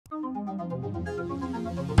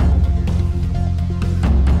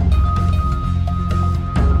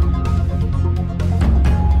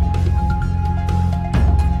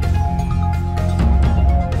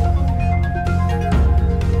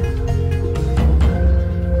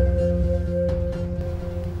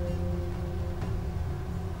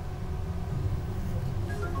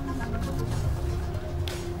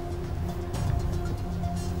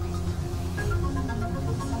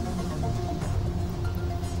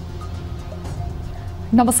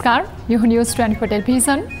नमस्कार, यो news 24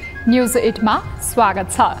 television news 8 मा स्वागत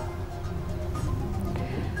छ।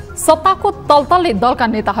 सत्ताको तलतलले दलका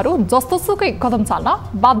नेताहरू जस्तोसुकै कदम चाल्न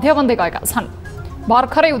बाध्य बन्दै गएका छन्।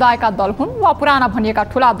 भर्खरै उदाएका दल हुन् वा पुराना भनिएका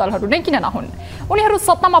ठूला दलहरू नै किन नहुन्, उनीहरू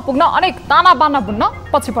सत्तामा पुग्न अनेक ताना बाना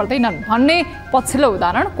बुन्न पछि पर्दैनन् भन्ने पछिल्लो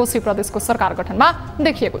उदाहरण कोशी प्रदेशको सरकार गठनमा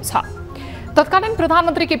देखिएको छ। तत्कालीन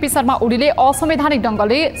प्रधानमन्त्री केपी शर्मा ओलीले असंवैधानिक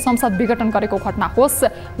ढंगले संसद विघटन गरेको घटना होस्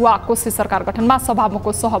वा कोशी सरकार गठनमा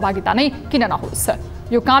सभामुखको सहभागिता नै किन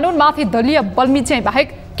नहोस्, यो कानूनमाथि दलीय बलमिच्याइ बाहेक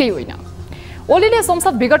केही होइन। ओलीले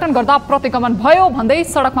संसद विघटन गर्दा प्रतिगमन भयो भन्दै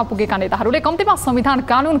सडकमा पुगेका नेताहरूले कम्तीमा संविधान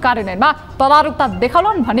कानून कार्यान्वयनमा तदारुकता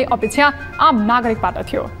देखाउन् भन्ने अपेक्षा आम नागरिकबाट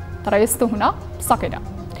थियो, तर यस्तो हुन सकेन।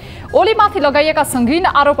 ओलीमाथि लगाइएका संगीन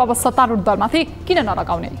आरोप अब सत्तारूढ दलमाथि किन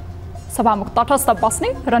नलगाउने? सभामुख तटस्थ बस्ने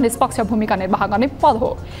र निष्पक्ष भूमिका निर्वाह गर्ने पद हो।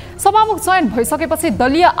 सभामुख चयन भइसकेपछि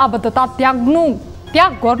दलीय आबद्धता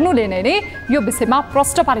त्याग गर्नुले नै यो विषयमा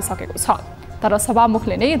प्रश्न पारिसकेको छ, तर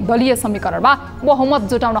सभामुखले नै दलीय समीकरणमा बहुमत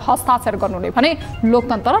जुटाउन हस्ताक्षर गर्नुले भने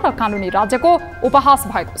लोकतन्त्र र कानुनी राज्यको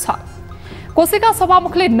उपहास भएको छ। कोशीका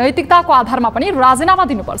सभामुखले नैतिकताको आधारमा पनि राजीनामा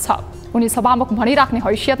दिनुपर्छ। उनी सभामुख भनिराख्ने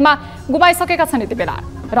हैसियतमा गुमाइसकेका छन् यति बेला,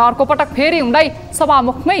 र अर्को पटक फेरि उनलाई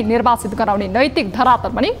सभामुखमै निर्वाचित गराउने नैतिक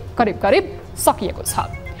धरातल पनि करिब करिब सकिएको छ।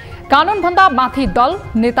 कानूनभन्दा माथि दल,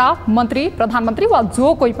 नेता, मन्त्री, प्रधानमन्त्री वा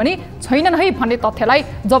जो कोही पनि छैनन् है भन्ने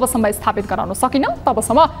तथ्यलाई जबसम्म स्थापित गराउन सकिन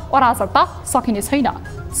तबसम्म अराजकता सकिने छैन।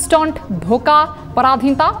 स्टन्ट, धोका,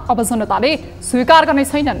 पराधीनता अब जनताले स्वीकार गर्ने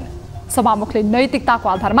छैनन्। सभामुखले नैतिकताको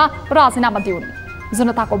आधारमा राजीनामा दिउन्,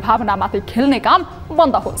 जनताको भावनामाथि खेल्ने काम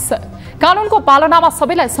बन्द होस्, कानूनको पालनामा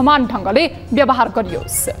सबैलाई समान ढंगले व्यवहार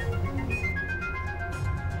गरियोस्।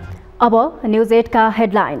 अब न्यूज 8 का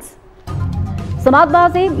हेडलाइन्स।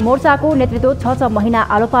 समाजवादी मोर्चाको नेतृत्व 6 महिना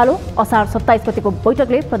आलोपालो। असार 27 गतिको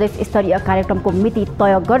बैठकले प्रदेश स्तरीय कार्यक्रमको मिति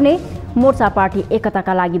तय गर्ने मोर्चा पार्टी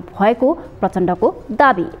एकताका लागि भएको प्रचण्डको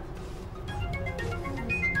दाबी।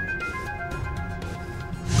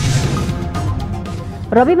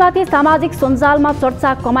 रविमाथि सामाजिक सञ्जालमा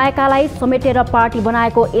चर्चा कमाएकालाई समेटेर पार्टी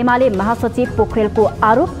बनाएको एमाले महासचिव पोखरेलको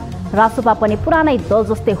आरोप। रासोपा पनि पुरानै दल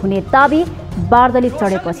जस्तै हुने दाबी। बारदली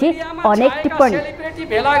चढेपछि अनेक टिप्पणी।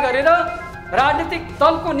 भेला गरेर राजनीतिक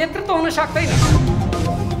दलको नेतृत्व हुन सक्दैन।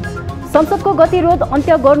 संसदको गतिरोध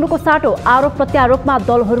अन्त्य गर्नुको साटो। आरोप प्रत्यारोपमा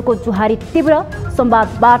दलहरूको जुहारी तीव्र।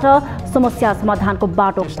 संवादबाट समस्या समाधानको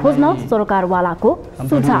बाटो खोज्न सरकारवालाको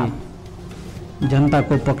सुझाव।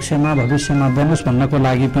 जनताको पक्षमा भविष्यमा बनोस् भन्नको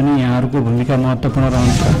लागि पनि यहाँहरूको भूमिका महत्त्वपूर्ण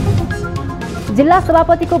रहन्छ। जिल्ला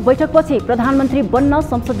सभापतिको बैठकपछि प्रधानमन्त्री बन्न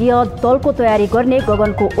संसदीय दलको तयारी गर्ने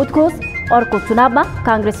गगनको उद्घोष। अर्को चुनावमा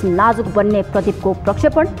कांग्रेस नाजुक बन्ने प्रदीपको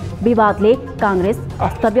प्रक्षेपण। विवादले कांग्रेस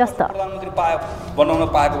अस्तव्यस्त। प्रधानमन्त्री बनाउन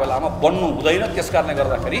पाएको बेलामा बन्नु हुँदैन, त्यसकारणले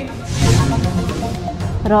गर्दाखेरि।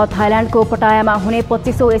 र थाइल्यान्डको पटायामा हुने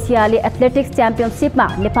 25औं एसियाली एथलेटिक्स च्याम्पियनसिपमा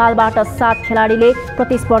नेपालबाट 7 खेलाडीले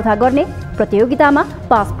प्रतिस्पर्धा गर्ने। प्रतियोगितामा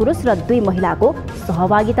 5 पुरुष र 2 महिलाको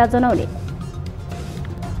सहभागिता जनाउने।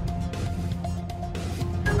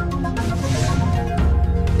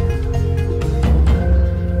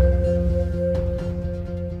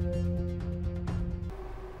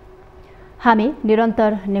 हामी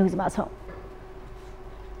निरन्तर न्यूजमा छौं।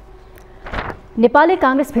 नेपाली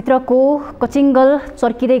कांग्रेसभित्रको कचिङ्गल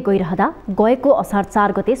चर्किँदै गइरहँदा गएको असार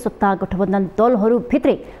 4 गते सत्ता गठबन्धन दलहरू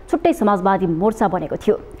भित्रै छुट्टै समाजवादी मोर्चा बनेको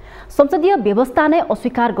थियो। संसदीय व्यवस्था नै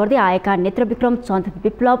अस्वीकार गर्दै आएका नेत्रविक्रम चन्द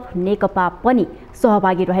विप्लव नेकपा पनि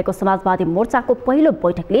सहभागी रहेको समाजवादी मोर्चाको पहिलो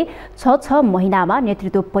बैठकले 6 महिनामा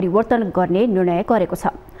नेतृत्व परिवर्तन गर्ने निर्णय गरेको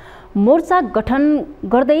छ। मोर्चा गठन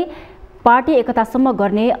गर्दै पार्टी एकतासम्म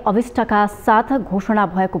गर्ने अभिष्टका साथ घोषणा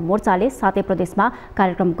भएको मोर्चाले 7 प्रदेशमा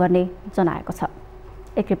कार्यक्रम गर्ने जनाएको छ।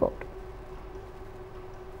 एक रिपोर्ट।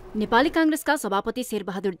 नेपाली कांग्रेसका सभापति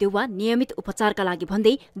शेरबहादुर देउवा नियमित उपचारका लागि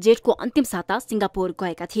भन्दै जेठको अन्तिम साता सिंगापुर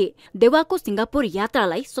गएका थिए। देउवाको सिंगापुर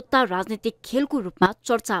यात्रालाई सत्ता राजनीतिक खेलको रूपमा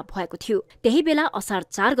चर्चा भएको थियो। त्यही बेला असार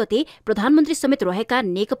 4 गते प्रधानमन्त्री समेत रहेका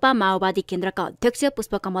नेकपा माओवादी केन्द्रका अध्यक्ष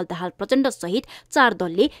पुष्पकमल दाहाल प्रचण्ड सहित 4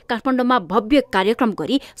 दलले काठमाडौँमा भव्य कार्यक्रम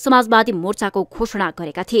गरी समाजवादी मोर्चाको घोषणा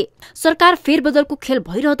गरेका थिए। सरकार फेरबदलको खेल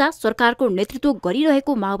भइरहँदा सरकारको नेतृत्व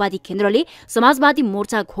गरिरहेको माओवादी केन्द्रले समाजवादी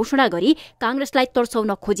मोर्चा घोषणा गरी कांग्रेसलाई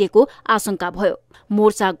तर्साउन खोजे आशंका भयो।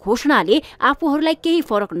 मोर्चा घोषणाले आफूहरूलाई केही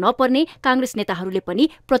फरक नपर्ने कांग्रेस नेताहरूले पनि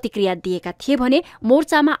प्रतिक्रिया दिएका थिए भने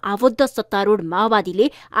मोर्चामा आबद्ध सत्तारूढ माओवादीले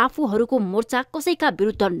आफूहरूको मोर्चा कसैका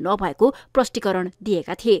विरुद्ध नभएको प्रष्टीकरण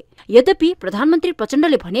दिएका थिए। यद्यपि प्रधानमन्त्री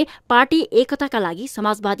प्रचण्डले भने पार्टी एकताका लागि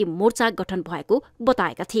समाजवादी मोर्चा गठन भएको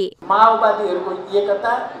बताएका थिए। माओवादीहरूको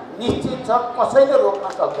एकता निश्चित छ, कसैले रोक्न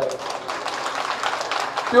सक्दैन।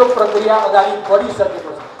 त्यो प्रक्रिया अगाडि बढिसकेको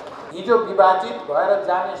छ। हिजो विभाजित भएर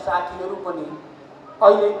जाने साथीहरू पनि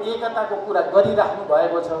अहिले एकताको कुरा गरिराख्नु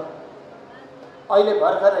भएको छ। अहिले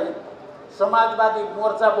भर्खरै समाजवादी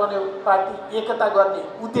मोर्चा बन्यो, पार्टी एकता गर्ने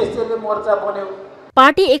उद्देश्यले मोर्चा बन्यो।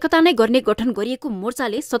 पार्टी एकता नै गर्ने गठन गरिएको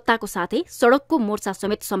मोर्चाले सत्ताको साथै सडकको मोर्चा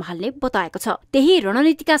समेत सम्हाल्ने बताएको छ। त्यही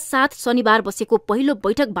रणनीतिका साथ शनिबार बसेको पहिलो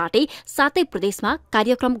बैठकबाटै 7 प्रदेशमा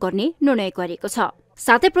कार्यक्रम गर्ने निर्णय गरिएको छ।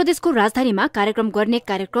 7 प्रदेशको राजधानीमा कार्यक्रम गर्ने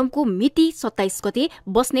कार्यक्रमको मिति 27 गते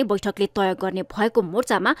बस्ने बैठकले तय गर्ने भएको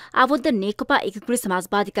मोर्चामा आबद्ध नेकपा एकीकृत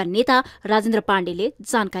समाजवादीका नेता राजेन्द्र पाण्डेले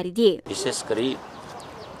जानकारी दिए। विशेष गरी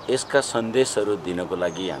यसका सन्देशहरू दिनको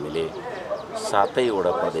लागि हामीले 7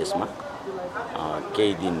 वटा प्रदेशमा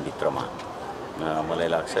केही दिनभित्रमा, मलाई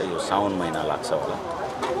लाग्छ यो साउन महिना लाग्छ होला,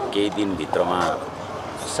 केही दिनभित्रमा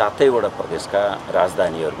 7 वटा प्रदेशका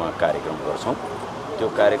राजधानीहरूमा कार्यक्रम गर्छौँ। त्यो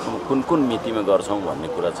कार्यक्रम कुन कुन मितिमा गर्छौँ भन्ने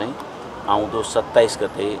कुरा चाहिँ आउँदो 27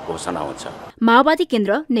 गते घोषणा हुन्छ। माओवादी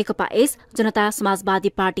केन्द्र, नेकपा एस, जनता समाजवादी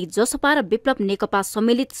पार्टी जसपा र विप्लव नेकपा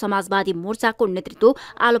सम्मिलित समाजवादी मोर्चाको नेतृत्व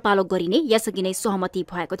आलोपालो गरिने यसअघि नै सहमति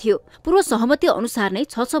भएको थियो। पूर्व सहमति अनुसार नै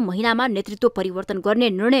 6 महिनामा नेतृत्व परिवर्तन गर्ने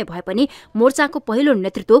निर्णय भए पनि मोर्चाको पहिलो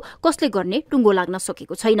नेतृत्व कसले गर्ने टुङ्गो लाग्न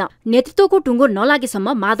सकेको छैन। नेतृत्वको टुङ्गो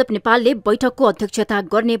नलागेसम्म माधव नेपालले बैठकको अध्यक्षता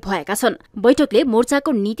गर्ने भएका छन्। बैठकले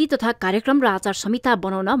मोर्चाको नीति तथा कार्यक्रम र आचार संहिता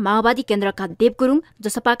बनाउन माओवादी केन्द्रका देव गुरुङ,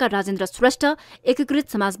 जसपाका राजेन्द्र श्रेष्ठ, एकीकृत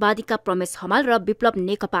समाजवादीका प्रमेश हमाल र विप्लव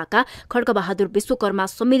नेकपाका खड्कबहादुर विश्वकर्मा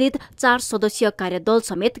सम्मिलित 4 सदस्यीय कार्यदल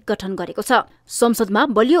समेत गठन गरेको छ। संसदमा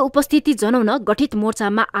बलियो उपस्थिति जनाउन गठित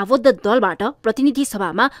मोर्चामा आबद्ध दलबाट प्रतिनिधि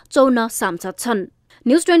सभामा 54 सांसद छन्।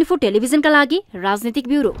 न्यूज 24 टेलिभिजनका लागि राजनीतिक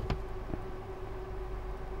ब्युरो।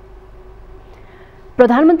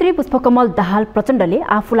 प्रधानमन्त्री पुष्पकमल दाहाल प्रचण्डले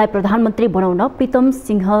आफूलाई प्रधानमन्त्री बनाउन प्रीतम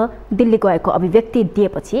सिंह दिल्ली गएको अभिव्यक्ति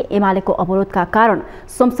दिएपछि एमालेको अवरोधका कारण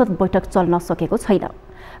संसद बैठक चल्न सकेको छैन।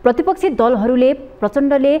 प्रतिपक्षी दलहरूले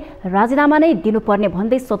प्रचण्डले राजीनामा नै दिनुपर्ने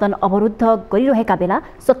भन्दै सदन अवरुद्ध गरिरहेका बेला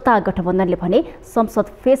सत्ता गठबन्धनले भने संसद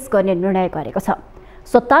फेस गर्ने निर्णय गरेको छ।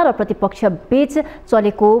 सत्ता र प्रतिपक्ष बीच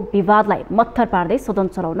चलेको विवादलाई मत्थर पार्दै सदन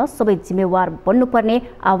चलाउन सबै जिम्मेवार बन्नुपर्ने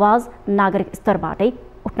आवाज नागरिक स्तरबाटै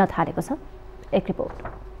उठ्न थालेको छ। एक रिपोर्ट।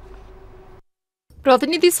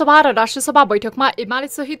 प्रतिनिधि सभा र राष्ट्रिय सभा बैठकमा एमाले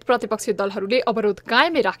सहित प्रतिपक्षी दलहरूले अवरोध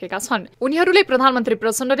कायमै राखेका छन्। उनीहरूले प्रधानमन्त्री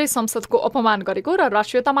प्रचण्डले संसदको अपमान गरेको र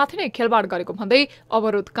राष्ट्रियतामाथि नै खेलवाड गरेको भन्दै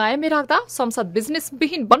अवरोध कायमै राख्दा संसद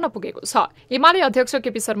बिजनेसविहीन बन्न पुगेको छ। एमाले अध्यक्ष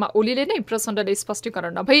केपी शर्मा ओलीले नै प्रचण्डले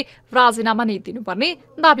स्पष्टीकरण नभई राजीनामा नै दिनुपर्ने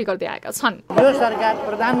दावी गर्दै आएका छन्। यो सरकार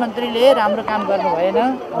प्रधानमन्त्रीले राम्रो काम गर्नु भएन,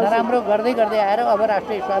 नराम्रो गर्दै गर्दै आएर अब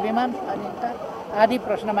राष्ट्रिय स्वाभिमान आदि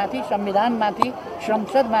प्रश्नमाथि, संविधानमाथि,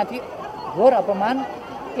 संसदमाथि घोर अपमान,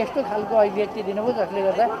 यस्तो खालको अभिव्यक्ति दिनुभयो जसले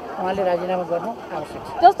गर्दा उहाँले राजीनामा गर्नु आवश्यक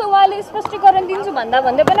छ। जस्तो उहाँले स्पष्टीकरण दिन्छु भन्दा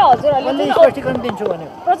भन्दै पनि हजुरहरूले स्पष्टीकरण दिन्छु भन्यो।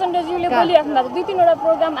 प्रचण्डज्यूले बोलिराख्नु भएको 2-3 वटा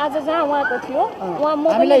प्रोग्राम आज जहाँ उहाँको थियो,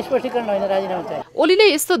 हामीलाई स्पष्टीकरण होइन, राजीनामा चाहियो। ओलीले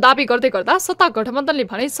यस्तो दावी गर्दै गर्दा सत्ता गठबन्धनले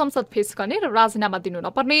भने संसद फेस गर्ने र राजीनामा दिनु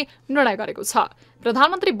नपर्ने निर्णय गरेको छ।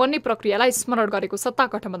 प्रधानमन्त्री बन्ने प्रक्रियालाई स्मरण गरेको सत्ता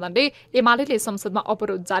गठबन्धनले एमालेले संसदमा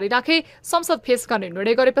अवरोध जारी राखे संसद फेस गर्ने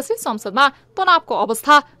निर्णय गरेपछि संसदमा तनावको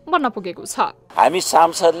अवस्था बन्न पुगेको छ। हामी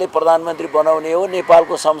सांसदले प्रधानमन्त्री बनाउने हो,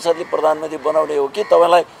 नेपालको संसदले प्रधानमन्त्री बनाउने हो कि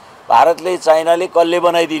तपाईलाई भारतले चाइनाले कसले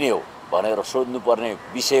बनाइदिने हो भनेर सोध्नुपर्ने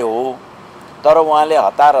विषय हो। तर उहाँले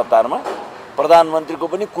हतारमा प्रधानमन्त्रीको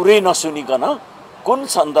पनि कुरै नसुनिकन कुन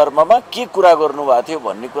सन्दर्भमा के कुरा गर्नुभएको थियो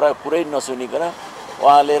भन्ने कुरा पुरै नसुनिकन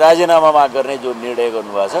उहाँले राजीनामा माग गर्ने जो निर्णय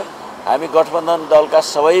गर्नुभएको छ, हामी गठबन्धन दलका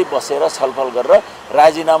सबै बसेर छलफल गरेर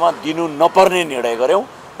राजीनामा दिनु नपर्ने निर्णय गर्यौं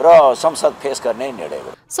र संसद फेस गर्ने निर्णय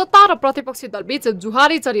गर्यौं। सत्ता र प्रतिपक्षी दलबीच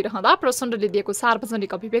जुहारी चलिरहँदा प्रचण्डले दिएको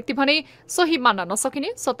सार्वजनिक अभिव्यक्ति भने सही मान्न नसकिने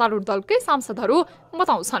सत्तारूढ दलकै सांसदहरू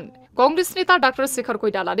बताउँछन्। कांग्रेस नेता डाक्टर शेखर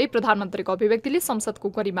कोइरालाले प्रधानमन्त्रीको अभिव्यक्तिले संसदको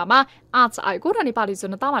गरिमामा आँच आएको र नेपाली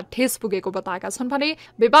जनतामा ठेस पुगेको बताएका छन् भने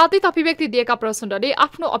विवादित अभिव्यक्ति दिएका प्रचण्डले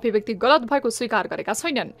आफ्नो अभिव्यक्ति गलत भएको स्वीकार गरेका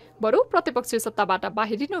छैनन्। बरु प्रतिपक्षी सत्ताबाट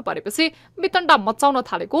बाहिरिनु परेपछि वितण्डा मचाउन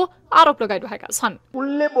थालेको आरोप लगाइरहेका छन्।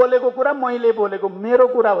 उनले बोलेको कुरा मैले बोलेको मेरो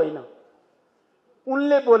कुरा होइन,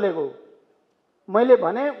 उनले बोलेको। मैले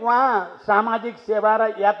भने उहाँ सामाजिक सेवा र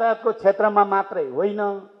यातायातको क्षेत्रमा मात्रै होइन,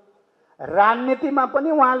 राजनीतिमा पनि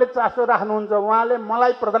उहाँले चासो राख्नुहुन्छ। उहाँले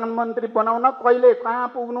मलाई प्रधानमन्त्री बनाउन कहिले कहाँ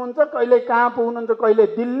पुग्नुहुन्छ, कहिले कहाँ पुग्नुहुन्छ, कहिले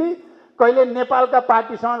दिल्ली, कहिले नेपालका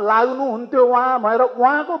पार्टीसँग लाग्नुहुन्थ्यो उहाँ भनेर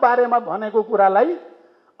उहाँको बारेमा भनेको कुरालाई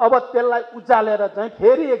अब त्यसलाई उचालेर चाहिँ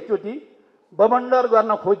फेरि एकचोटि बबन्डर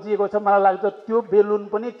गर्न खोजिएको छ। मलाई लाग्छ त्यो बेलुन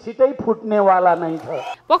पनि छिटै फुट्नेवाला नै छ।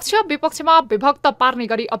 पक्ष विपक्षमा विभक्त पार्ने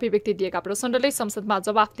गरी अभिव्यक्ति दिएका प्रचण्डले संसदमा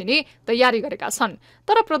जवाफ दिने तयारी गरेका छन्।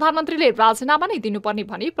 तर प्रधानमन्त्रीले राजीनामा नै दिनुपर्ने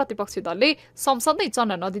भनी प्रतिपक्षी दलले संसद नै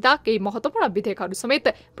चल्न नदिँदा केही महत्वपूर्ण विधेयकहरू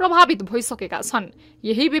समेत प्रभावित भइसकेका छन्।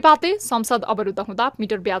 यही विवादले संसद अवरुद्ध हुँदा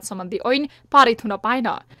मिटर ब्याज सम्बन्धी ऐन पारित हुन पाएन।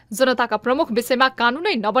 जनताका प्रमुख विषयमा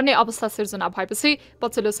कानूनै नबन्ने अवस्था सिर्जना भएपछि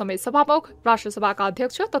पछिल्लो समय सभामुख, राष्ट्रसभाका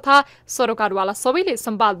अध्यक्ष तथा सरोकारवाला सबैले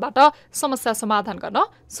संवादबाट समस्या समाधान गर्न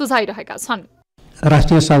सुझाइरहेका छन्।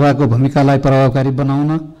 राष्ट्रिय सभाको भूमिकालाई प्रभावकारी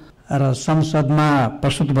बनाउन र संसदमा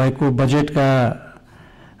प्रस्तुत भएको बजेटका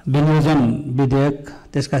विनियोजन विधेयक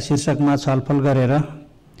त्यसका शीर्षकमा छलफल गरेर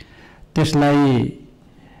त्यसलाई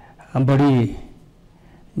बढी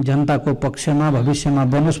जनताको पक्षमा भविष्यमा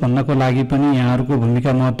बनोस् भन्नको लागि पनि यहाँहरूको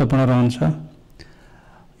भूमिका महत्त्वपूर्ण रहन्छ।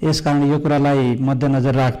 यसकारण यो कुरालाई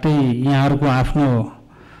मध्यनजर राख्दै यहाँहरूको आफ्नो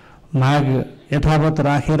माग यथावत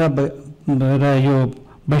राखेर र यो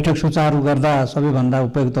बैठक सुचारू गर्दा सबैभन्दा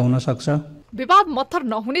उपयुक्त हुन सक्छ। विवाद मत्थर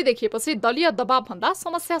नहुने देखिएपछि दलीय दबाव भन्दा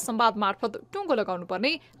समस्या संवाद मार्फत टुङ्गो लगाउनु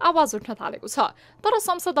पर्ने आवाज उठ्न थालेको छ। तर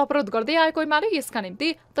संसद अवरोध गर्दै आएको एमाले यसका निम्ति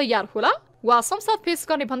तयार होला वा संसद पेश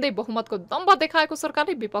गर्ने भन्दै बहुमतको दम्ब देखाएको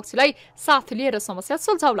सरकारले विपक्षीलाई साथ लिएर समस्या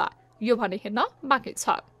सुल्झाउला, यो भने हेर्न बाँकी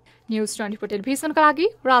छ। न्युज 24 टेलिभिजनका लागि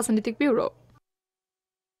राजनीतिक ब्युरो।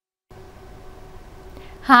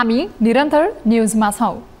 हामी निरन्तर न्युजमा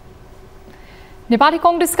छौं। नेपाली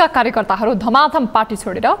कांग्रेसका कार्यकर्ताहरू धमाधम पार्टी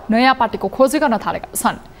छोडेर नयाँ पार्टीको खोजी गर्न थालेका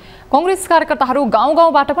छन्। कांग्रेस कार्यकर्ताहरू गाउँ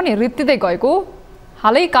गाउँबाट पनि रित्तिदै गएको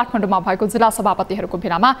हालै काठमाडौँमा भएको जिल्ला सभापतिहरूको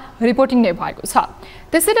भेलामा रिपोर्टिङ नै भएको छ।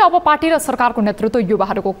 त्यसैले अब पार्टी र सरकारको नेतृत्व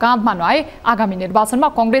युवाहरूको काँधमा नआए आगामी निर्वाचनमा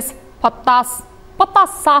कांग्रेस पत्ता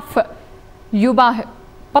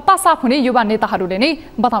साफ हुने युवा नेताहरूले नै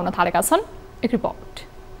बताउन थालेका छन्। एक रिपोर्ट।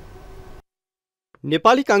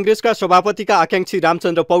 नेपाली कांग्रेसका सभापतिका आकांक्षी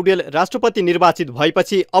रामचन्द्र पौडेल राष्ट्रपति निर्वाचित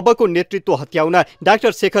भएपछि अबको नेतृत्व हत्याउन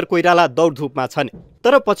डाक्टर शेखर कोइराला दौडधुपमा छन्।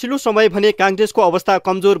 तर पछिल्लो समय भने कांग्रेसको अवस्था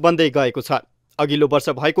कमजोर बन्दै गएको छ। अघिल्लो वर्ष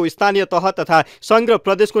भएको स्थानीय तह तथा संघ र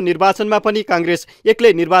प्रदेशको निर्वाचनमा पनि कांग्रेस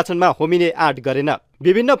एक्लै निर्वाचनमा होमिने आँट गरेन।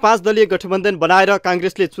 विभिन्न 5 दलीय गठबन्धन बनाएर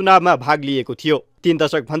कांग्रेसले चुनावमा भाग लिएको थियो। 3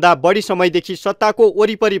 दशक भन्दा बढी समयदेखि सत्ताको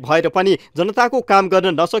वरिपरि भएर पनि जनताको काम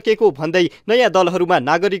गर्न नसकेको भन्दै नयाँ दलहरूमा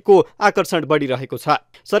नागरिकको आकर्षण बढिरहेको छ।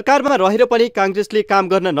 सरकारमा रहेर पनि कांग्रेसले काम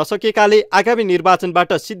गर्न नसकेकाले आगामी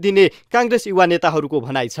निर्वाचनबाट सिद्धिने कांग्रेस युवा नेताहरूको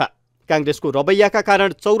भनाइ छ। कांग्रेसको रवैयाका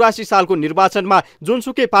कारण 84 सालको निर्वाचनमा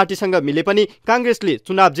जुनसुकै पार्टीसँग मिले पनि कांग्रेसले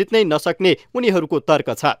चुनाव जित्नै नसक्ने उनीहरूको तर्क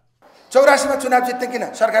छ। 84 मा चुनाव जित्ने किन?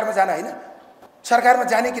 सरकारमा जान हैन? सरकारमा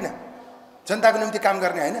जाने किन? जनताको निम्ति काम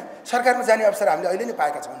गर्ने हैन? सरकारमा जाने अवसर हामीले अहिले नै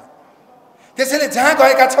पाएका छौँ। त्यसैले जहाँ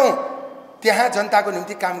गएका छौँ त्यहाँ जनताको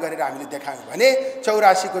निम्ति काम गरेर हामीले देखायौँ भने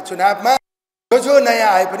 84 को चुनावमा जो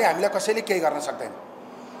नयाँ आए पनि हामीलाई कसैले केही गर्न सक्दैन।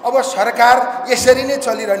 अब सरकार यसरी नै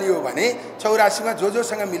चलिरहने हो भने 84 मा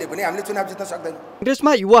जोसँग मिले पनि हामीले चुनाव जित्न सक्दैन।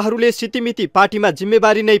 कांग्रेसमा युवाहरूले सितिमिति पार्टीमा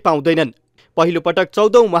जिम्मेवारी नै पाउँदैनन्। पहिलो पटक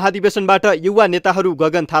 14औं महाधिवेशनबाट युवा नेताहरू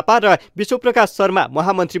गगन थापा र विश्वप्रकाश शर्मा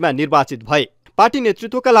महामन्त्रीमा निर्वाचित भए। पार्टी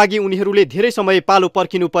नेतृत्वका लागि उनीहरूले धेरै समय पालो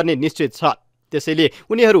पर्खिनुपर्ने निश्चित छ। त्यसैले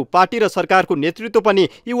उनीहरू पार्टी र सरकारको नेतृत्व पनि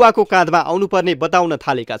युवाको काँधमा आउनुपर्ने बताउन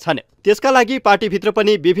थालेका छन्। त्यसका लागि पार्टीभित्र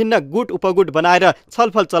पनि विभिन्न गुट उपगुट बनाएर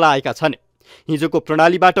छलफल चलाएका छन्। हिजोको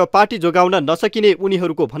प्रणालीबाट पार्टी जोगाउन नसकिने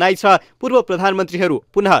उनीहरूको भनाइ छ। पूर्व प्रधानमन्त्रीहरू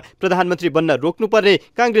पुनः प्रधानमन्त्री बन्न रोक्नुपर्ने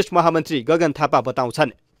कांग्रेस महामन्त्री गगन थापा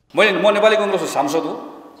बताउँछन्। म नेपाली कांग्रेसको सांसद हो,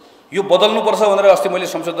 यो बदल्नुपर्छ भनेर अस्ति मैले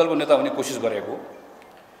संसद दलको नेता हुने कोसिस गरेको।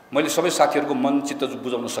 मैले सबै साथीहरूको मन चित्त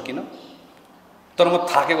बुझाउन सकिनँ, तर म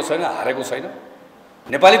थाकेको छैन, हारेको छैन।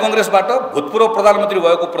 नेपाली कांग्रेसबाट भूतपूर्व प्रधानमन्त्री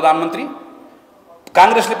भएको प्रधानमन्त्री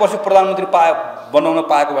कांग्रेसले पछि प्रधानमन्त्री बनाउन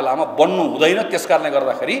पाएको बेलामा बन्नु हुँदैन। त्यसकारणले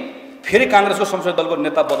गर्दाखेरि फेरि कांग्रेसको संसदीय दलको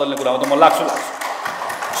नेता बदल्ने कुरामा त म लाग्छु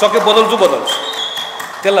सके बदल्छु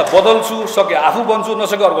त्यसलाई बदल्छु, सके आफू बन्छु,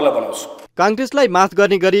 नसके अर्कोलाई बनाउँछु। कांग्रेसलाई माथ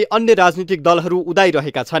गर्ने गरी अन्य राजनीतिक दलहरू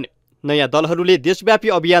उदाइरहेका छन्। नयाँ दलहरूले देशव्यापी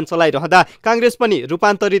अभियान चलाइरहँदा कांग्रेस पनि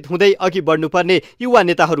रूपान्तरित हुँदै अघि बढ्नुपर्ने युवा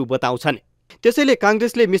नेताहरू बताउँछन्। त्यसैले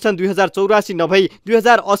कांग्रेसले मिसन 2084 नभई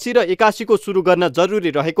 2080 र 81 को सुरु गर्न जरुरी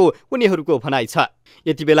रहेको उनीहरूको भनाइ छ।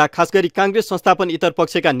 यति बेला खासगरी कांग्रेस संस्थापन इतर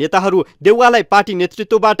पक्षका नेताहरू देउवालाई पार्टी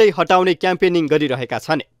नेतृत्वबाटै हटाउने क्याम्पेनिङ गरिरहेका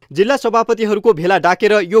छन्। जिल्ला सभापतिहरूको भेला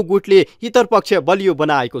डाकेर यो गुटले इतर पक्ष बलियो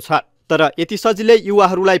बनाएको छ। तर यति सजिलै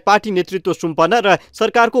युवाहरूलाई पार्टी नेतृत्व सुम्पन र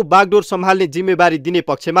सरकारको बागडोर सम्हाल्ने जिम्मेवारी दिने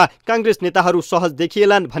पक्षमा कांग्रेस नेताहरू सहज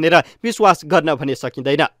देखिएलान् भनेर विश्वास गर्न भने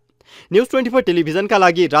सकिँदैन। न्युज 24 टेलिभिजनका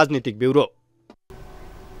लागि राजनीतिक ब्युरो।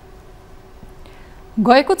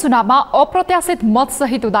 गएको चुनावमा अप्रत्याशित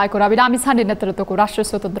मतसहित उदाएको रवि लामिछाने नेतृत्वको राष्ट्रिय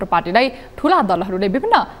स्वतन्त्र पार्टीलाई ठूला दलहरूले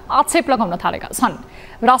विभिन्न आक्षेप लगाउन थालेका छन्।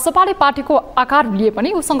 राष्ट्रपाले पार्टीको आकार लिए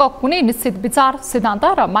पनि उसँग कुनै निश्चित विचार, सिद्धान्त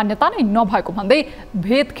र मान्यता नै नभएको भन्दै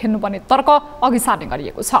भेद खेल्नुपर्ने तर्क अघि सार्ने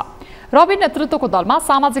गरिएको छ। रवि नेतृत्वको दलमा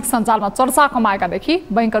सामाजिक सञ्जालमा चर्चा कमाएकादेखि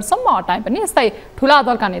बैंकरसम्म हटाए पनि यस्तै ठूला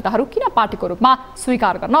दलका नेताहरू किन पार्टीको रूपमा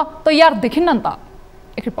स्वीकार गर्न तयार देखिन्नन् त?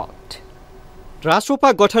 एक रिपोर्ट।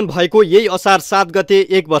 राष्ट्रपा गठन भएको यही असार 7 गते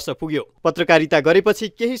 1 वर्ष पुग्यो। पत्रकारिता गरेपछि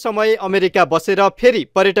केही समय अमेरिका बसेर फेरि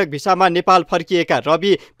पर्यटक भिसामा नेपाल फर्किएका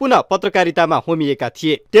रवि पुनः पत्रकारितामा होमिएका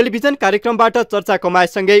थिए। टेलिभिजन कार्यक्रमबाट चर्चा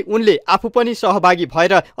कमाएसँगै उनले आफू पनि सहभागी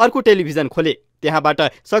भएर अर्को टेलिभिजन खोले। त्यहाँबाट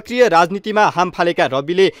सक्रिय राजनीतिमा हाम फालेका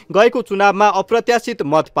रविले गएको चुनावमा अप्रत्याशित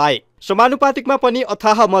मत पाए। समानुपातिकमा पनि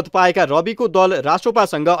अथाह मत पाएका रविको दल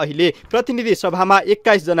राष्ट्रपासँग अहिले प्रतिनिधि सभामा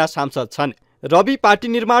 21 जना सांसद छन्। रवि पार्टी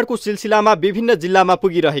निर्माणको सिलसिलामा विभिन्न जिल्लामा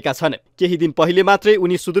पुगिरहेका छन्। केही दिन पहिले मात्रै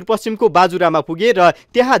उनी सुदूरपश्चिमको बाजुरामा पुगे र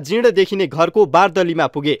त्यहाँ जीर्ण देखिने घरको बारदलीमा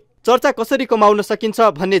पुगे। चर्चा कसरी कमाउन सकिन्छ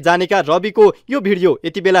भन्ने जानेका रविको यो भिडियो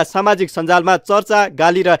यति बेला सामाजिक सञ्जालमा चर्चा,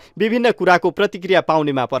 गाली र विभिन्न कुराको प्रतिक्रिया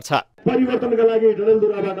पाउनेमा पर्छ। परिवर्तनका लागि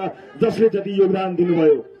डडेलधुराबाट जसले जति योगदान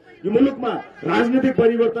दिनुभयो, यो मुलुकमा राजनीतिक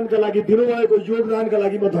परिवर्तनका लागि दिनुभएको योगदानका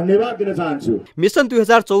लागि म धन्यवाद दिन चाहन्छु। मिसन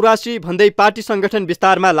 2084 भन्दै पार्टी संगठन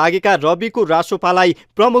विस्तारमा लागेका रविको राष्ट्रपालाई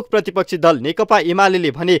प्रमुख प्रतिपक्षी दल नेकपा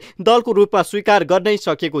एमाले भने दलको रूपमा स्वीकार गर्नै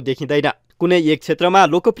सकेको देखिँदैन। कुनै एक क्षेत्रमा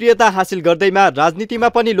लोकप्रियता हासिल गर्दैमा राजनीतिमा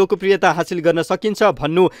पनि लोकप्रियता हासिल गर्न सकिन्छ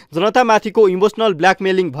भन्नु जनतामाथिको इमोसनल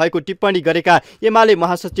ब्ल्याकमेलिङ भएको टिप्पणी गरेका एमाले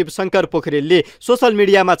महासचिव शङ्कर पोखरेलले सोशल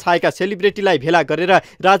मिडियामा छाएका सेलिब्रिटीलाई भेला गरेर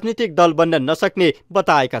राजनीतिक दल बन्न नसक्ने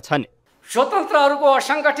बताएका छन्। स्वतन्त्रहरूको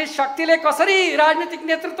असङ्गठित शक्तिले कसरी राजनीतिक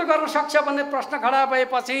नेतृत्व गर्न सक्छ भन्ने प्रश्न खडा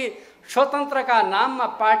भएपछि स्वतन्त्रका नाममा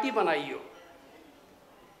पार्टी बनाइयो,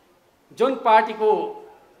 जुन पार्टीको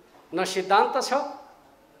न सिद्धान्त छ,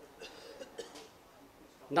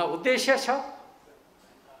 न उद्देश्य छ,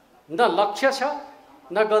 न लक्ष्य छ,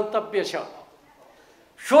 न गन्तव्य छ।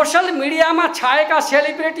 सोशल मिडियामा छाएका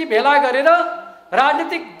सेलिब्रिटी भेला गरेर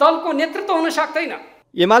राजनीतिक दलको नेतृत्व हुन सक्दैन।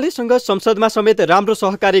 एमालेसँग संसदमा समेत राम्रो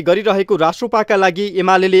सहकार्य गरिरहेको राष्ट्रपाका लागि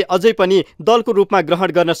एमाले अझै पनि दलको रूपमा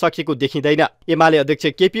ग्रहण गर्न सकेको देखिँदैन। एमाले अध्यक्ष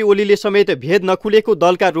केपी ओलीले समेत भेद नखुलेको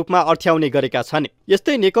दलका रूपमा अर्थ्याउने गरेका छन्।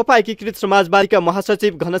 यस्तै नेकपा एकीकृत समाजवादीका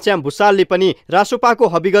महासचिव घनश्याम भुसालले पनि राष्ट्रपाको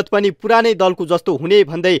हविगत पनि पुरानै दलको जस्तो हुने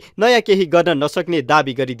भन्दै नयाँ केही गर्न नसक्ने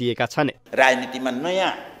दाबी गरिदिएका छन्। राजनीतिमा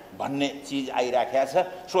नयाँ भन्ने चिज आइराखेको छ,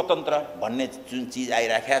 स्वतन्त्र भन्ने जुन चिज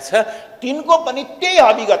आइराखेको छ, तिनको पनि त्यही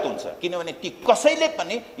हविगत हुन्छ। किनभने ती कसैले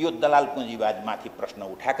पनि यो दलाल पुँजीवादमाथि प्रश्न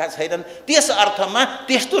उठाएका छैनन्, त्यस अर्थमा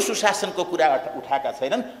त्यस्तो सुशासनको कुरा उठाएका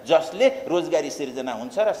छैनन् जसले रोजगारी सिर्जना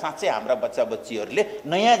हुन्छ र साँच्चै हाम्रा बच्चा बच्चीहरूले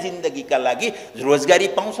नयाँ जिन्दगीका लागि रोजगारी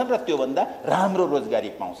पाउँछन् र त्योभन्दा राम्रो रोजगारी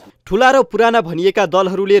पाउँछन्। ठुला र पुराना भनिएका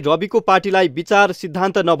दलहरूले रविको पार्टीलाई विचार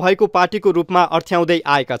सिद्धान्त नभएको पार्टीको रूपमा अर्थ्याउँदै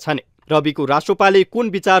आएका छन्। रविको राष्ट्रपाले कुन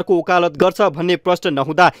विचारको वकालत गर्छ भन्ने प्रश्न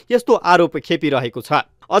नहुँदा यस्तो आरोप खेपिरहेको छ।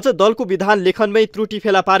 अझ दलको विधान लेखनमै त्रुटि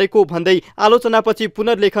फेला पारेको भन्दै आलोचनापछि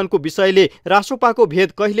पुनर्लेखनको विषयले राष्ट्रपाको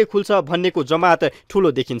भेद कहिले खुल्छ भन्नेको जमात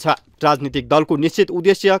ठूलो देखिन्छ। राजनीतिक दलको निश्चित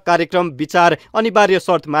उद्देश्य, कार्यक्रम, विचार अनिवार्य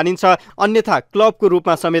शर्त मानिन्छ, अन्यथा क्लबको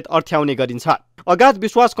रूपमा समेत अर्थ्याउने गरिन्छ। अगाध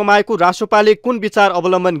विश्वास कमाएको राष्ट्रपाले कुन विचार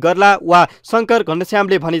अवलम्बन गर्ला वा शङ्कर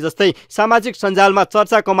घनश्यामले भने जस्तै सामाजिक सञ्जालमा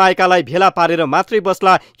चर्चा कमाएकालाई भेला पारेर मात्रै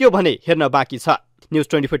बस्ला, यो भने हेर्न बाँकी छ। न्युज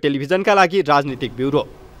 24 टेलिभिजनका लागि राजनीतिक ब्युरो।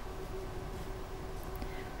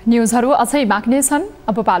 न्युजहरू अझै बाँकी छन्,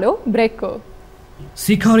 अब पालो ब्रेकको।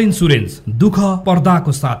 शिखर इन्सुरेन्स, दुःख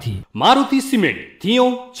पर्दाको साथी। मारुति सिमेन्ट थियौं,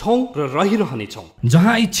 छौं र रहिरहनेछौं।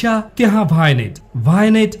 जहाँ इच्छा त्यहाँ भायनेट।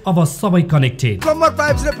 भायनेट अब सबै कनेक्टेड। प्लम्बर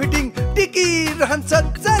पाइप्स र fitting टिकिरहन्छ,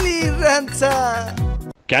 चलिरहन्छ।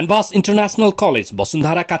 Canvas international college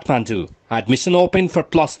Vasundhara Kathmandu. Admission open for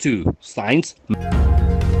 +2 science.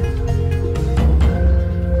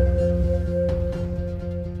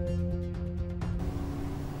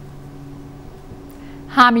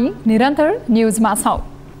 हामी निरन्तर न्युजमा छौं।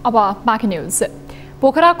 अब बाँकी न्युज।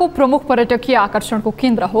 पोखराको प्रमुख पर्यटकीय आकर्षणको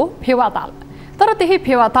केन्द्र हो फेवाताल, तर त्यही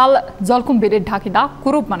फेवाताल जलकुम्बीले ढाकिँदा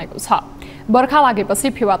कुरूप बनेको छ। बर्खा लागेपछि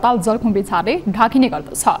फेवाताल जलकुम्बी झारले ढाकिने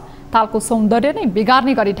गर्दछ। तालको सौन्दर्य नै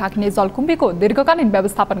बिगार्ने गरी ढाकिने जलकुम्बीको दीर्घकालीन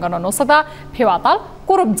व्यवस्थापन गर्न नसक्दा फेवाताल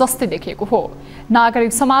कुरूप जस्तै देखिएको हो।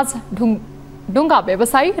 नागरिक समाज, डुङ्गा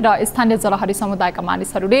व्यवसायी र स्थानीय दलहरी समुदायका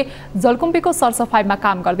मानिसहरूले जलकुम्बीको सरसफाइमा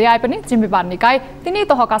काम गर्दै आए पनि जिम्मेवार निकाय तिनै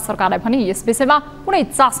तहका सरकारलाई भने यस विषयमा कुनै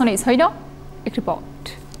चासो नै छैन। एक रिपोर्ट।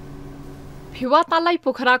 फेवाताललाई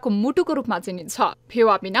पोखराको मुटुको रूपमा चिनिन्छ।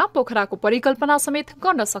 फेवा बिना पोखराको परिकल्पना समेत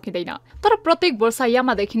गर्न सकिँदैन। तर प्रत्येक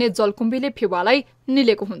वर्षायाममा देखिने जलकुम्बीले फेवालाई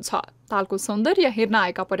निलेको हुन्छ। तालको सौन्दर्य हेर्न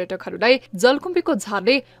आएका पर्यटकहरूलाई जलकुम्बीको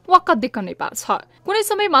झारले वाक्क दिक्क नै पार्छ। कुनै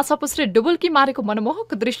समय माछापुच्छ्रे डुबुल्की मारेको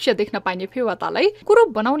मनमोहक दृश्य देख्न पाइने फेवाताललाई कुरूप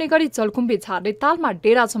बनाउने गरी जलकुम्बी झारले तालमा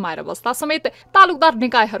डेरा जमाएर बस्दा समेत तालुकदार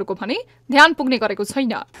निकायहरूको भने ध्यान पुग्ने गरेको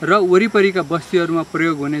छैन र वरिपरिका बस्तीहरूमा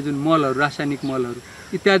प्रयोग हुने जुन मलहरू रासायनिक मलहरू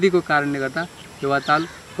इत्यादिको कारणले गर्दा फेवाताल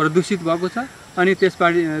प्रदूषित भएको छ अनि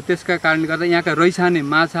त्यसका कारणले गर्दा यहाँका रैछाने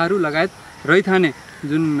माछाहरू लगायत रैथाने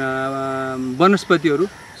जुन वनस्पतिहरू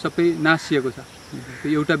सबै नासिएको छ।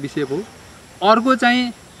 यो एउटा विषय हो। अर्को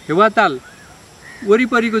चाहिँ फेवाताल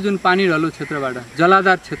वरिपरिको जुन पानी ढलो क्षेत्रबाट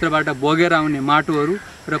जलाधार क्षेत्रबाट बगेर आउने माटोहरू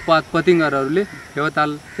र पतिङ्गरहरूले फेवाताल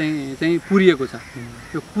चाहिँ पुरिएको छ।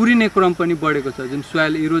 यो पुरिने क्रम पनि बढेको छ। जुन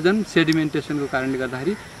सोइल इरोजन सेडिमेन्टेसनको कारणले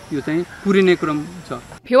गर्दाखेरि यो चाहिँ पुरिने क्रम छ।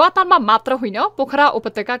 फेवातालमा मात्र होइन पोखरा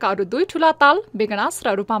उपत्यकाका अरू 2 ठूला ताल बेगनास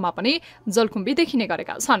र रूपामा पनि जलकुम्बी देखिने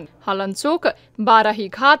गरेका छन्। हलनचोक, बाराही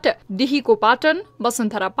घाट, डिहीको पाटन,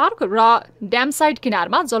 वसुन्धरा पार्क र ड्यामसाइड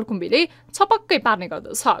किनारमा जलकुम्बीले छपक्कै पार्ने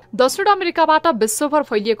गर्दछ। दक्षिण अमेरिकाबाट विश्वभर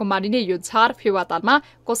फैलिएको मानिने यो झार फेवातालमा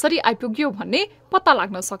कसरी आइपुग्यो भन्ने पत्ता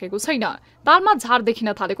लाग्न सकेको छैन। तालमा झार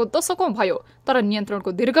देखिन थालेको दशकौं भयो, तर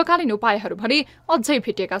नियन्त्रणको दीर्घकालीन उपायहरू भने अझै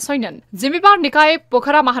भेटिएका छैनन्। जिम्मेवार निकाय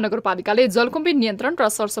पोखरा महानगरपालिकाले जलकुम्बी नियन्त्रण र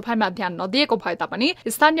सरसफाइमा ध्यान नदिएको भए तापनि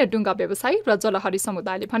स्थानीय डुङ्गा व्यवसायी र जलहरी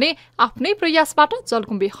समुदायले भने आफ्नै प्रयासबाट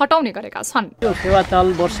जलकुम्बी हटाउने गरेका छन्। यो फेवाताल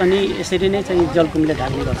वर्षनी यसरी नै चाहिँ जलकुम्बीले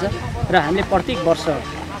ढाक्ने गर्छ र हामीले प्रत्येक वर्ष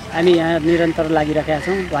हामी यहाँ निरन्तर लागिरहेका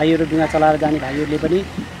छौँ। भाइहरू डुङ्गा चलाएर जाने भाइहरूले पनि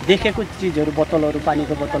देखेको चिजहरू बोतलहरू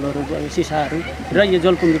पानीको बोतलहरू सिसाहरू र यो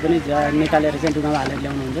जलकुम्बी पनि निकालेर चाहिँ डुङ्गामा हालेर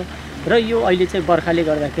ल्याउनुहुन्छ र यो अहिले चाहिँ बर्खाले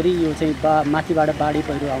गर्दाखेरि यो चाहिँ माथिबाट बाढी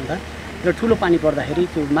पहिरो आउँदा र ठुलो पानी पर्दाखेरि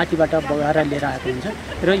त्यो माथिबाट बगाएर लिएर आएको हुन्छ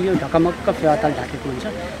र यो ढकमक्क फेवाताल ढाकेको हुन्छ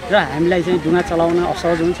र हामीलाई चाहिँ डुङ्गा चलाउन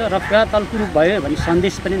असहज हुन्छ र फेवाताल कुरूप भयो भने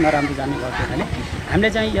सन्देश पनि नराम्रो जाने गर्दाखेरि हामीले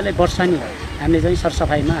चाहिँ यसलाई वर्षानी हामीले चाहिँ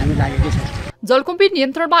सरसफाइमा हामी लागेकै छौँ। जलकुम्बी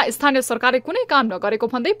नियन्त्रणमा स्थानीय सरकारले कुनै काम नगरेको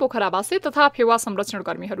भन्दै पोखरावासी तथा फेवा संरक्षण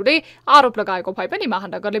कर्मीहरूले आरोप लगाएको भए पनि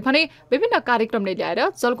महानगरले भने विभिन्न कार्यक्रमले ल्याएर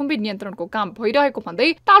जलकुम्बी नियन्त्रणको काम भइरहेको भन्दै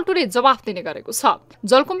टाल्टुले जवाफ दिने गरेको छ।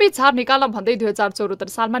 जलकुम्बी झार निकाल्न भन्दै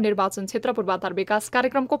 2074 सालमा निर्वाचन क्षेत्र पूर्वाधार विकास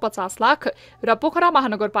कार्यक्रमको 50 लाख र पोखरा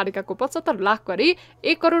महानगरपालिकाको 75 लाख गरी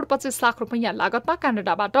 1 करोड 25 लाख रुपैयाँ लागतमा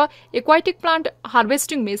क्यानाडाबाट एक्वाटिक प्लान्ट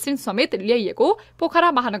हार्भेस्टिङ मेसिन समेत ल्याइएको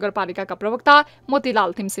पोखरा महानगरपालिकाका प्रवक्ता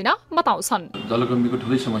मोतीलाल थिमसिना बताउँछन्। जलकुम्बीको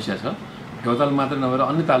ठुलै समस्या छ। फेवाताल मात्र नभएर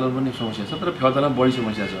अन्य तालहरू पनि समस्या छ, तर फेवातालमा बढी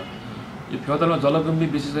समस्या छ। यो फेवातालमा जलकुम्बी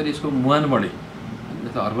विशेष गरी यसको मुहानबाटै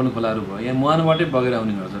जस्तो हर्बन खोलाहरू भयो यहाँ मुहानबाटै बगेर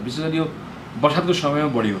आउने गर्छ। विशेष गरी यो बर्सातको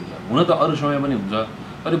समयमा बढी हुन्छ, हुन त अरू समय पनि हुन्छ,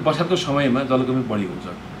 तर बर्सातको समयमा जलकुम्बी बढी हुन्छ।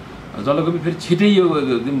 जलकुम्बी फेरि छिटै यो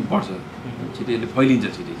एकदम बढ्छ, छिटै यसले फैलिन्छ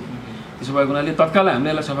छिटै। त्यसो भएको हुनाले तत्काल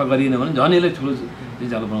हामीले यसलाई सफा गरिएन भने झन् यसलाई ठुलो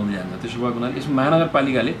जालो बनाउँदै जान्छ। त्यसो भएको हुनाले यसमा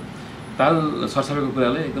महानगरपालिकाले ताल सरसफाइको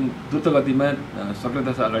कुरालाई एकदम द्रुत गतिमा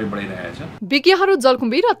सक्रियता अगाडि बढाइरहेको छ। विज्ञहरू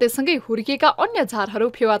जलकुम्बी र त्यससँगै हुर्किएका अन्य झारहरू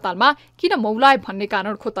फेवातालमा किन मौलाए भन्ने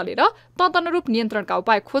कारण खोतलेर तदनुरूप नियन्त्रणका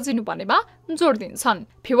उपाय खोजिनु पर्नेमा जोड दिन्छन्।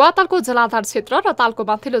 फेवातालको जलाधार क्षेत्र र तालको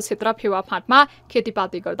माथिल्लो क्षेत्र फेवा फाँटमा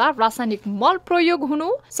खेतीपाती गर्दा रासायनिक मल प्रयोग हुनु,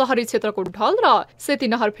 शहरी क्षेत्रको ढल र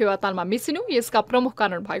सेती नहर फेवातालमा मिसिनु यसका प्रमुख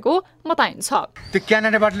कारण भएको बताइन्छ। त्यो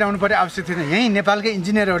क्यानाडाबाट ल्याउनु पर्ने आवश्यक थिएन। यही नेपालकै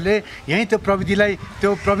इन्जिनियरहरूले यही त्यो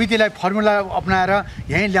प्रविधिलाई फर्मुला अपनाएर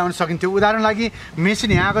यहीँ ल्याउन सकिन्थ्यो। उदाहरण लागि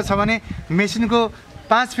मेसिन यहाँ आएको छ भने मेसिनको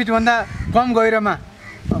 5 फिटभन्दा कम गहिरोमा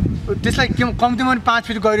त्यसलाई कम्तीमा पनि 5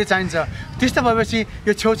 फिट गहिरो चाहिन्छ। त्यस्तो भएपछि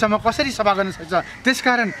यो छेउछाउमा कसरी सफा गर्न सक्छ?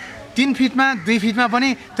 त्यसकारण 3 फिटमा 2 फिटमा पनि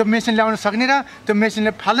त्यो मेसिन ल्याउन सक्ने र त्यो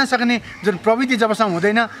मेसिनले फाल्न सक्ने जुन प्रविधि जबसम्म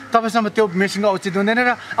हुँदैन तबसम्म त्यो मेसिनको औचित्य हुँदैन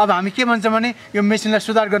र अब हामी के भन्छौँ भने यो मेसिनलाई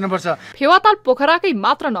सुधार गर्नुपर्छ। फेवाताल पोखराकै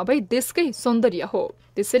मात्र नभई देशकै सौन्दर्य हो।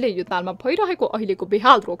 त्यसैले यो तालमा भइरहेको अहिलेको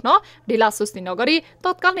बेहाल रोक्न ढिलासुस्ती नगरी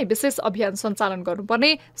तत्काल नै विशेष अभियान सञ्चालन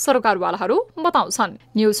गर्नुपर्ने सरकारवालाहरू बताउँछन्।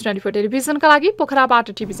 न्युज 24 टेलिभिजनका लागि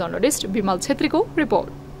पोखराबाट टिभी जर्नलिस्ट विमल छेत्रीको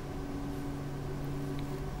रिपोर्ट।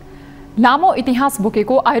 लामो इतिहास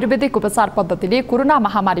बोकेको आयुर्वेदिक उपचार पद्धतिले कोरोना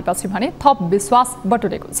महामारीपछि भने थप विश्वास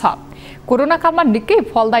बटुलेको छ। कोरोना कालमा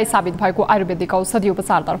निकै फलदायी साबित भएको आयुर्वेदिक औषधि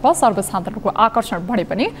उपचारतर्फ सर्वसाधारणको आकर्षण बढे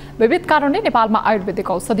पनि विविध कारणले नेपालमा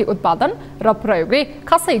आयुर्वेदिक औषधि उत्पादन र प्रयोगले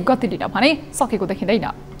खासै गति लिन भने सकेको देखिँदैन।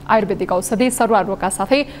 आयुर्वेदिक औषधि सरुवा रोगका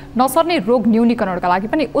साथै नसर्ने रोग न्यूनीकरणका लागि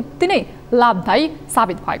पनि उत्ति नै लाभदायी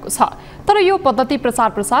साबित भएको छ। तर यो पद्धति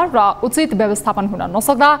प्रचार र उचित व्यवस्थापन हुन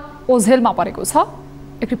नसक्दा ओझेलमा परेको छ।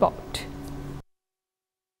 एक रिपोर्ट।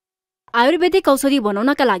 आयुर्वेदिक औषधि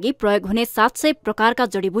बनाउनका लागि प्रयोग हुने 700 प्रकारका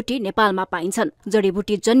जडीबुटी नेपालमा पाइन्छन्।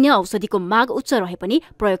 जडीबुटी जन्य औषधिको माग उच्च रहे पनि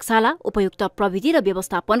प्रयोगशाला, उपयुक्त प्रविधि र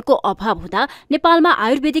व्यवस्थापनको अभाव हुँदा नेपालमा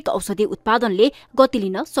आयुर्वेदिक औषधि उत्पादनले गति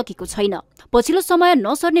लिन सकेको छैन। पछिल्लो समय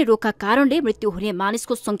नसर्ने रोगका कारणले मृत्यु हुने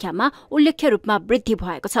मानिसको संख्यामा उल्लेख्य रूपमा वृद्धि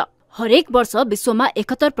भएको छ। हरेक वर्ष विश्वमा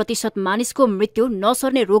 71% मानिसको मृत्यु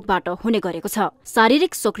नसर्ने रोगबाट हुने गरेको छ।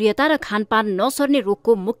 शारीरिक सक्रियता र खानपान नसर्ने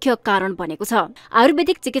रोगको मुख्य कारण बनेको छ।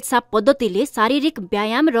 आयुर्वेदिक चिकित्सा पद्धतिले शारीरिक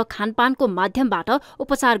व्यायाम र खानपानको माध्यमबाट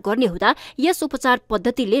उपचार गर्ने हुँदा यस उपचार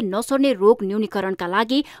पद्धतिले नसर्ने रोग न्यूनीकरणका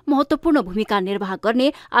लागि महत्त्वपूर्ण भूमिका निर्वाह गर्ने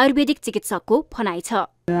आयुर्वेदिक चिकित्सकको भनाइ छ।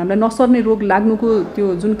 हामीलाई नसर्ने रोग लाग्नुको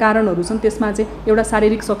त्यो जुन कारणहरू छन् त्यसमा चाहिँ एउटा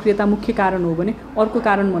शारीरिक सक्रियता मुख्य कारण हो भने अर्को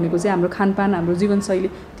कारण भनेको चाहिँ हाम्रो खानपान, हाम्रो जीवनशैली,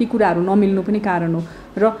 ती कुराहरू नमिल्नु पनि कारण हो।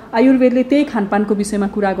 र आयुर्वेदले त्यही खानपानको विषयमा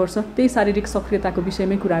कुरा गर्छ, त्यही शारीरिक सक्रियताको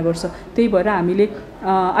विषयमै कुरा गर्छ। त्यही भएर हामीले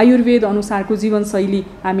आयुर्वेद अनुसारको जीवनशैली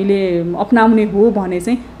हामीले अपनाउने हो भने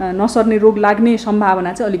चाहिँ नसर्ने रोग लाग्ने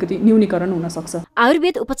सम्भावना चाहिँ अलिकति न्यूनीकरण हुन सक्छ।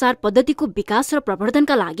 आयुर्वेद उपचार पद्धतिको विकास र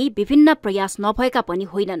प्रवर्धनका लागि विभिन्न प्रयास नभएका पनि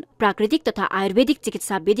होइनन्। प्राकृतिक तथा आयुर्वेदिक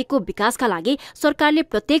चिकित्सा विधिको विकासका लागि सरकारले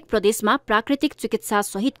प्रत्येक प्रदेशमा प्राकृतिक चिकित्सा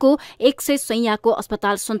सहितको 100 शैय्याको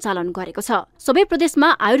अस्पताल सञ्चालन गरेको छ। सबै प्रदेशमा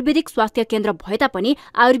आयुर्वेदिक स्वास्थ्य केन्द्र भए तापनि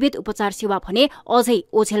आयुर्वेद उपचार सेवा भने अझै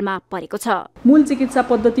ओझेलमा परेको छ। मूल चिकित्सा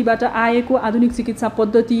पद्धतिबाट आएको आधुनिक चिकित्सा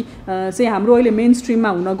पद्धति चाहिँ हाम्रो अहिले मेन स्ट्रिममा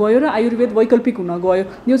हुन गयो र आयुर्वेद वैकल्पिक हुन गयो।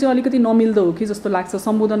 यो चाहिँ अलिकति नमिल्दो हो कि जस्तो लाग्छ।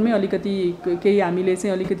 सम्बोधनमै अलिकति केही हामीले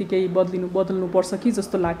चाहिँ अलिकति केही बदल्नु पर्छ कि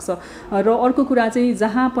जस्तो लाग्छ। र अर्को कुरा चाहिँ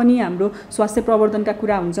जहाँ पनि हाम्रो स्वास्थ्य प्रवर्धनका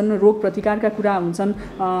कुरा हुन्छन्, रोग प्रतिकारका कुरा हुन्छन्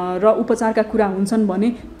र उपचारका कुरा हुन्छन् भने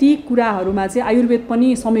ती कुराहरूमा चाहिँ आयुर्वेद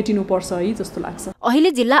पनि समेटिनुपर्छ है जस्तो लाग्छ।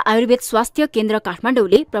 अहिले जिल्ला आयुर्वेद स्वास्थ्य केन्द्र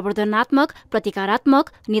काठमाडौँले प्रवर्धनात्मक, प्रतिकारात्मक,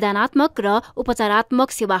 निदानात्मक र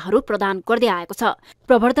उपचारात्मक सेवाहरू प्रदान गर्दै आएको छ।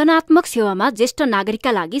 प्रवर्धनात्मक सेवामा ज्येष्ठ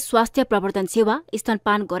नागरिकका लागि स्वास्थ्य प्रवर्धन सेवा,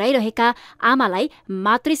 स्तनपान गराइरहेका आमालाई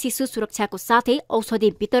मातृ शिशु सुरक्षाको साथै औषधि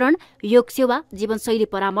वितरण, योग सेवा, जीवनशैली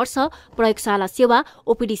परामर्श, प्रयोगशाला सेवा,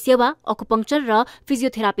 ओपीडी सेवा, अकुपङ्क्चर र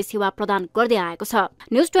फिजियोथेरापी सेवा प्रदान गर्दै आएको छ।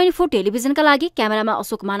 न्यूज 24 टेलिभिजनका लागि क्यामेरामा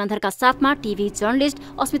अशोक मानन्धरका साथमा टिभी जर्नलिस्ट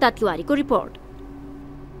अस्मिता तिवारीको रिपोर्ट।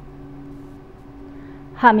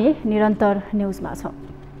 हामी निरन्तर न्यूजमा छौं।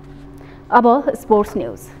 अब स्पोर्ट्स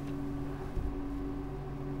न्यूज।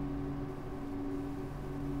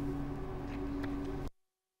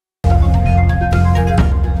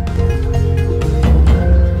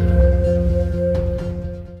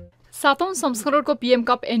 सातौं संस्करणको पीएम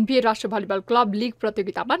कप एनबीए राष्ट्रिय भलिबल क्लब लीग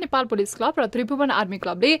प्रतियोगितामा नेपाल पुलिस क्लब र त्रिभुवन आर्मी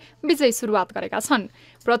क्लबले विजयी सुरुवात गरेका छन्।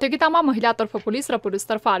 प्रतियोगितामा महिलातर्फ पुलिस र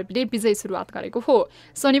पुरुषतर्फ आर्मीले विजयी सुरुवात गरेको हो।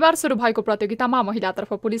 शनिबार सुरु भएको प्रतियोगितामा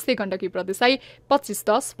महिलातर्फ पुलिसले गण्डकी प्रदेशलाई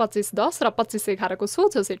 25-10, 25-10 र 25-11 को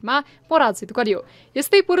सोझो सेटमा पराजित गर्यो।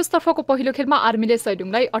 यस्तै पुरुषतर्फको पहिलो खेलमा आर्मीले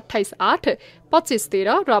सैलुङलाई 28-8,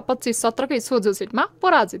 25-13 र 25-17 कै सोझो सेटमा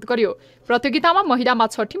पराजित गर्यो। प्रतियोगितामा महिलामा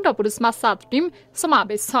 6 टिम र पुरुषमा 7 टिम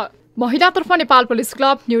समावेश छ। महिलातर्फ Nepal police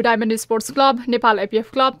club, new diamond sports club, Nepal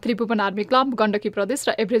APF club, Tribhuvan army club, Gandaki प्रदेश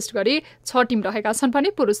र एभरेस्ट गरी 6 टिम रहेका छन् भने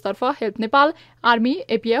पुरुषतर्फ health Nepal, army,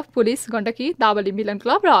 APF, police, Gandaki, दावली मिलन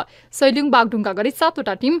क्लब र सैलुङ बागडुङ्गा गरी 7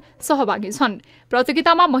 वटा टिम सहभागी छन्।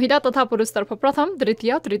 प्रतियोगितामा महिला तथा पुरुषतर्फ प्रथम,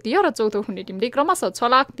 द्वितीय, तृतीय र चौथो हुने टिमले क्रमशः 6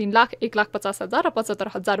 लाख, 3 लाख, 1,50,000 र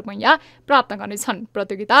 75,000 रुपैयाँ प्राप्त गर्नेछन्।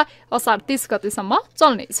 प्रतियोगिता असार 30 गतेसम्म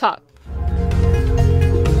चल्नेछ।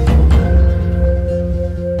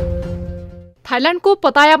 थाइल्याण्डको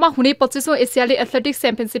पतायामा हुने 25औं एसियाली एथलेटिक्स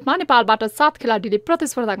च्याम्पियनसिपमा नेपालबाट 7 खेलाडीले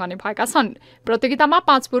प्रतिस्पर्धा गर्ने भएका छन्। प्रतियोगितामा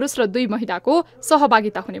 5 पुरुष र 2 महिलाको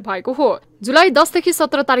सहभागिता हुने भएको हो। जुलाई 10 देखि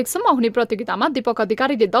 17 तारिकसम्म हुने प्रतियोगितामा दीपक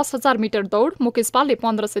अधिकारीले 10,000 मिटर दौड, मुकेश पालले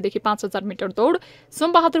 1500 देखि 5000 मिटर दौड,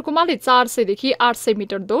 सोमबहादुर कुमारले 400 देखि 800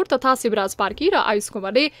 मिटर दौड तथा शिवराज पार्की र आयुष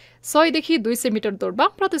कुमारले 100 देखि 200 मिटर दौडमा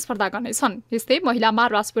प्रतिस्पर्धा गर्नेछन्। यस्तै महिलामा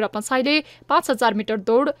राजपुरा पसाईले 5000 मिटर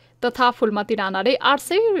दौड तथा फुलमती राणाले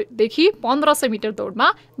 800 देखि 1500 मिटर दौडमा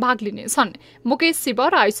भाग लिनेछन्। मुकेश, शिव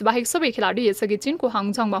र आयुष बाहेक सबै खेलाडी यसअघि चीनको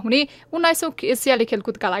हाङझङमा हुने 19औं एसियाली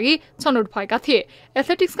खेलकुदका लागि छनौट भएका थिए।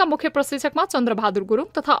 एथलेटिक्सका मुख्य प्रशिक्षकमा चन्द्रबहादुर गुरुङ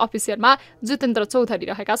तथा अफिसियलमा जितेन्द्र चौधरी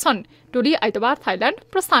रहेका छन्। टोली आइतबार थाइल्याण्ड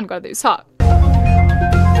प्रस्थान गर्दैछ।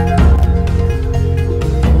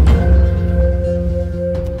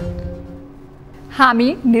 हामी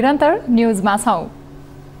निरन्तर न्यूजमा छौं।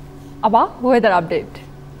 अब वेदर अपडेट।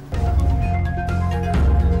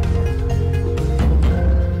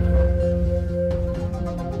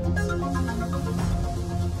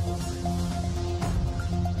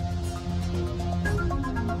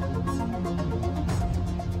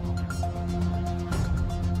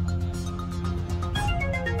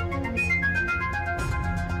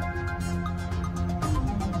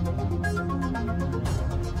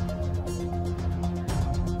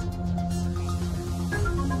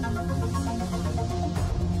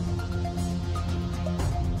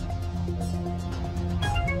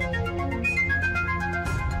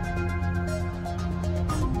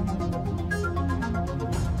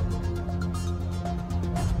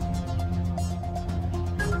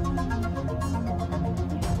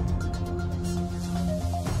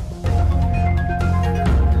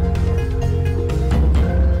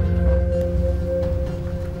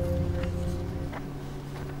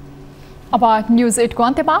 अब न्युज 8 को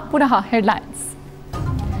अन्त्यमा पुनः हेडलाइन्स।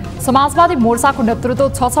 समाजवादी मोर्चाको नेतृत्व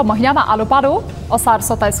 6 महिनामा आलोपालो। असार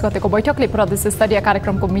 27 गतेको बैठकले प्रदेश स्तरीय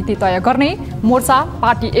कार्यक्रमको मिति तय गर्ने। मोर्चा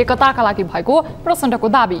पार्टी एकताका लागि भएको प्रचण्डको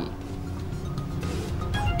दाबी।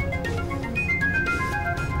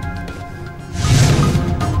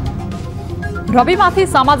 रविमाथि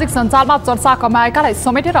सामाजिक सञ्जालमा चर्चा कमाएकालाई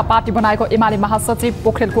समेटेर पार्टी बनाएको एमाले महासचिव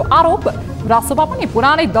पोखरेलको आरोप। रासोपा पनि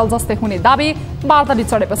पुरानै दल जस्तै हुने दाबी। बार्दली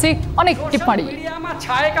चढेपछि अनेक टिप्पणी। मिडियामा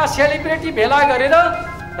छाएका सेलिब्रिटी भेला गरेर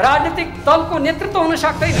राजनीतिक दलको नेतृत्व हुन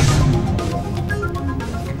सक्दैन।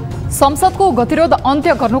 संसदको गतिरोध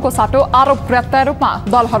अन्त्य गर्नुको साटो आरोप प्रत्यारोपमा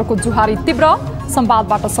दलहरूको जुहारी तीव्र।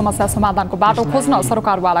 संवादबाट समस्या समाधानको बाटो खोज्न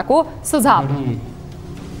सरकारवालाको सुझाव।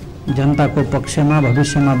 जनताको पक्षमा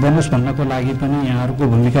भविष्यमा बनोस् भन्नको लागि पनि यहाँहरूको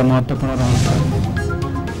भूमिका महत्त्वपूर्ण रहन्छ।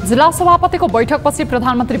 जिल्ला सभापतिको बैठकपछि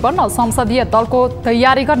प्रधानमन्त्री बन्न संसदीय दलको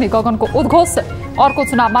तयारी गर्ने गगनको उद्घोष। अर्को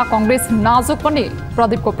चुनावमा कांग्रेस नाजुक पनि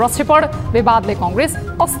प्रदीपको प्रक्षेपण। विवादले कांग्रेस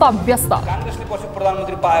अस्तव्यस्त। कांग्रेसले पछि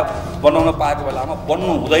प्रधानमन्त्री बनाउन पाएको बेलामा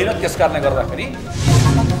बन्नु हुँदैन। त्यसकारणले गर्दाखेरि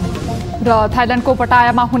र थाइल्यान्डको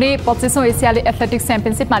पटायामा हुने 25औं एसियाली एथलेटिक्स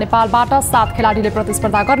च्याम्पियनसिपमा नेपालबाट 7 खेलाडीले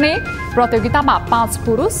प्रतिस्पर्धा गर्ने। प्रतियोगितामा 5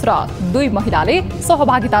 पुरुष र 2 महिलाले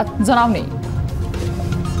सहभागिता जनाउने।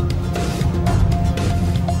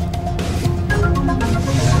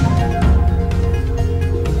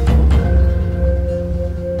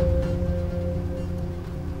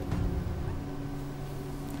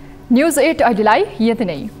 न्युज 8 अहिलेलाई यति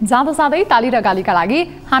नै। जाँदा जाँदै ताली र गालीका लागि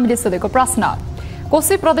हामीले सोधेको प्रश्न।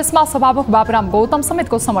 कोशी प्रदेशमा सभामुख बाबुराम गौतम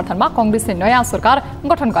समेतको समर्थनमा कांग्रेसले नयाँ सरकार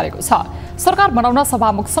गठन गरेको छ। सरकार बनाउन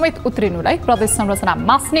सभामुख समेत उत्रिनुलाई प्रदेश संरचना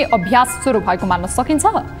मास्ने अभ्यास सुरु भएको मान्न सकिन्छ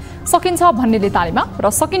भन्नेले तालीमा र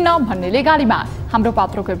सकिन्न भन्नेले गालीमा। हाम्रो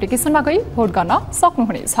पात्रोको एप्लिकेसनमा गई भोट गर्न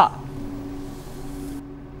सक्नुहुनेछ।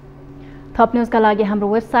 थप न्युजका लागि हाम्रो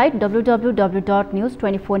वेबसाइट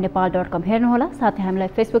www.news24nepal.com हेर्नुहोला। साथै हामीलाई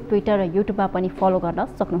फेसबुक, ट्विटर र युट्युबमा पनि फलो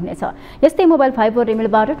गर्न सक्नुहुनेछ। यस्तै मोबाइल फाइबर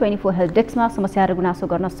इमेलबाट 24 हेल्प डेस्कमा समस्या र गुनासो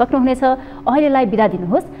गर्न सक्नुहुनेछ। अहिलेलाई बिदा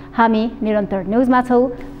दिनुहोस्। हामी निरन्तर न्युजमा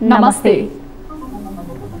छौं। नमस्ते।